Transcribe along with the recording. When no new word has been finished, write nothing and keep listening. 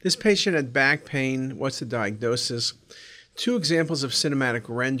This patient had back pain. What's the diagnosis? Two examples of cinematic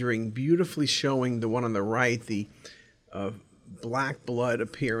rendering, beautifully showing the one on the right, the black blood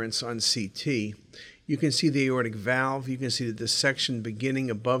appearance on CT. You can see the aortic valve. You can see the dissection beginning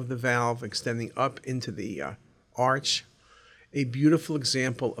above the valve, extending up into the arch. A beautiful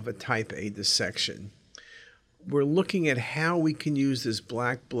example of a type A dissection. We're looking at how we can use this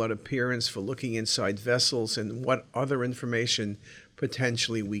black blood appearance for looking inside vessels and what other information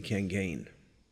potentially we can gain.